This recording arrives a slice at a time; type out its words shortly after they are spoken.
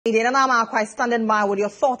Nanama quite standing by with your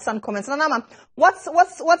thoughts and comments. Nanama, what's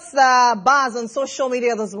the buzz on social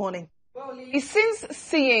media this morning? Well, since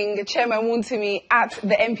seeing Chairman Wontumi at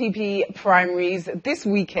the MPP primaries this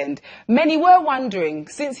weekend, many were wondering,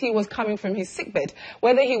 since he was coming from his sickbed,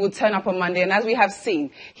 whether he would turn up on Monday. And as we have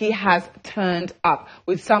seen, he has turned up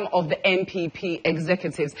with some of the MPP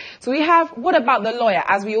executives. So we have, what about the lawyer?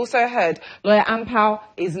 As we also heard, lawyer Ampao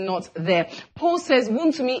is not there. Paul says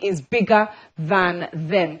Wontumi is bigger than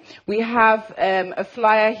them. We have a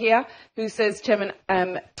flyer here who says Chairman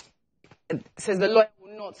says the lawyer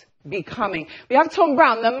will not be coming. We have Tom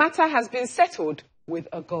Brown. The matter has been settled with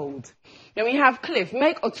a gold. Then we have Cliff.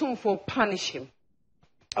 Make Otumfuo punish him.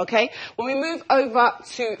 Okay. When we move over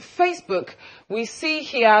to Facebook, we see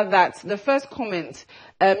here that the first comment,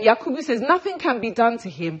 Yakubu says nothing can be done to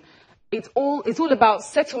him. It's all about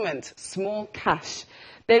settlement, small cash.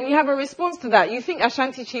 Then we have a response to that. You think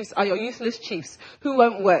Ashanti chiefs are your useless chiefs who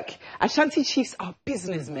won't work. Ashanti chiefs are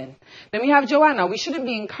businessmen. Then we have Joanna. We shouldn't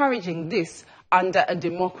be encouraging this under a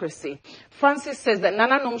democracy. Francis says that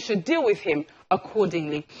Nana Nom should deal with him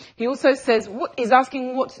accordingly. He also says, is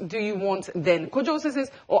asking, what do you want then? Kojo also says,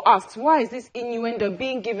 or asks, why is this innuendo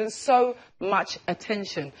being given so much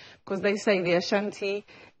attention? Because they say the Ashanti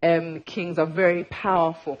kings are very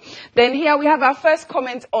powerful. Then here we have our first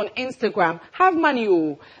comment on Instagram. Have money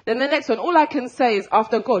all. Then the next one, all I can say is,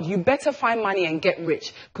 after God, you better find money and get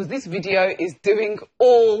rich, because this video is doing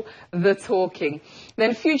all the talking.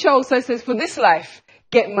 Then Future also says, for this life,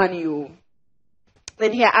 get money all.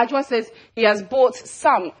 Then here Adwa says he has bought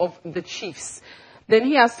some of the chiefs. Then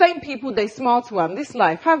here, same people, they smile to him. This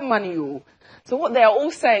life, have money all. So what they are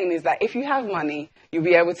all saying is that if you have money, you'll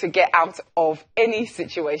be able to get out of any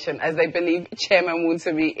situation, as they believe Chairman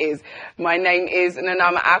Wontumi is. My name is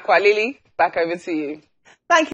Nanama Akwa. Lily, back over to you.